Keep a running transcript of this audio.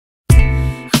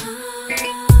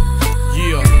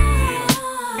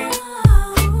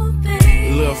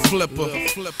flipper.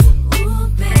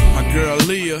 My girl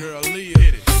Leah.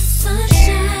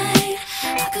 Sunshine,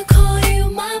 I could call you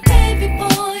my baby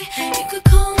boy. You could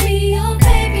call me your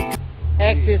baby.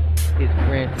 Access is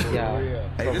granted, y'all.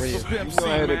 Hey, this is Pimp C, I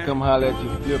had to man. come holler at you,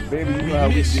 flip, baby. You know how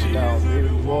we get down, baby.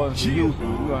 The boys from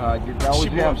Houston, you know how I get down.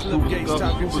 With them super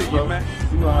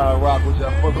stuff. You know how I rock with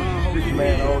y'all. Fuck with the 6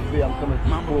 man all day. I'm coming to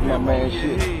support my man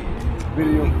shit.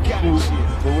 Video shoot.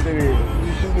 So what it is?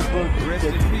 You shooting for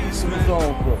the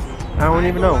song for? I don't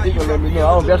even know. He gonna let me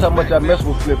know. That's how much I mess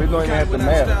with Flip. It don't even have to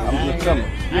matter. I'm just coming.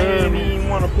 I ain't even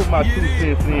want to put my 2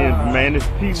 cents in, man. This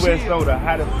T-West so the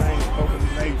hottest thing smoking the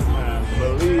nation time.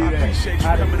 Believe that.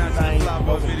 Hottest thing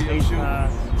smoking the nation time.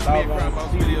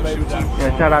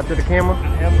 Yeah, shout out to the camera.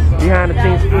 Behind the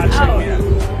scenes footage.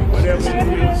 Whatever it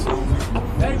is.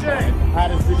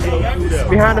 Hottest video shoot ever.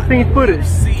 Behind the scenes footage.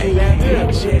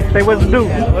 Say what's the do.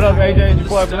 What up, AJ? It's your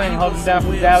boy Bling, holding down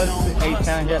from Dallas.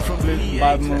 H-Town here from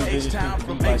B.o.B Moon Vision.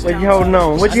 What you holding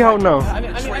on? What you holding on? I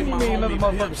need me another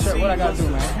motherfucking shirt. What I gotta do,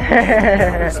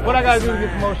 man? What I gotta do to get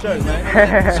some more shirts, man?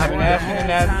 I've been asking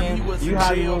and asking. You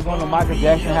Hollywood going to Michael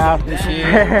Jackson house and shit.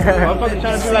 Motherfuckers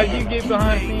trying to be like you, get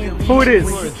behind the scenes. Who it is?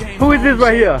 Who is this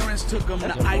right here? That's your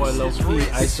boy Low Key,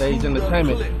 Ice Age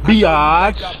Entertainment.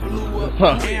 B.o.B.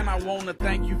 And I wanna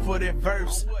thank you for that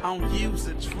verse. I don't use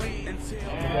a tree until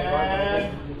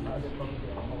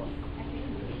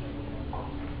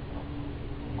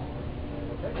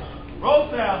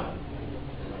Roll down.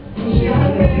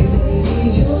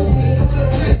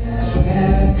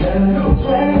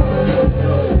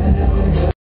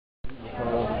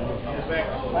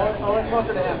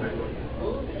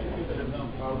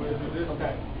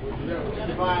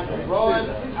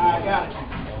 I got it.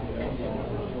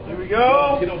 Here we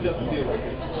go.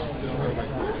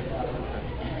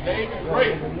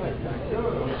 Great.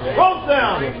 Roll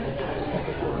down.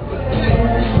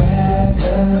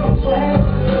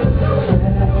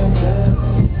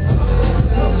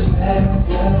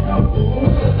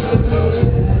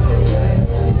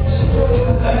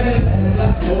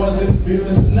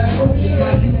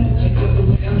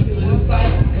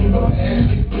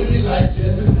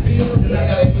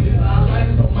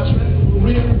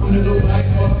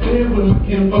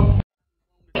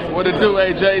 What it do,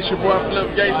 AJ? It's your boy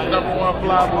Flip Gates, #1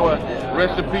 fly boy.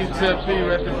 Rest in peace, Pimp C.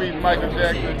 Rest in peace, Michael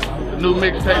Jackson. The new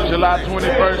mixtape, July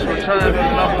 21st, return to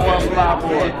 #1 fly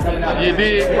boy. You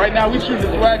dig? Right now, we shooting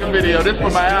a swagger video. This for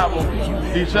my album,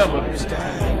 December.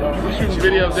 We shooting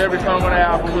videos every song on the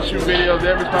album. We shoot videos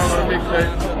every song on the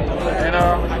mixtape. And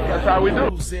that's how we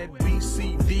do.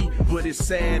 but it's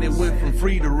sad it went from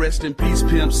free to rest in peace,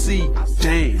 Pimp C.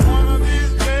 Damn.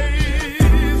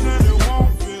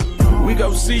 We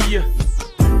go see ya.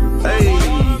 Hey.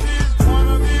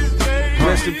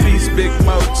 Rest in peace, Big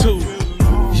Mo too.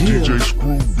 DJ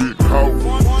Screw, Big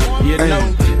House. You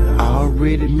know, I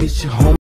already miss you, home.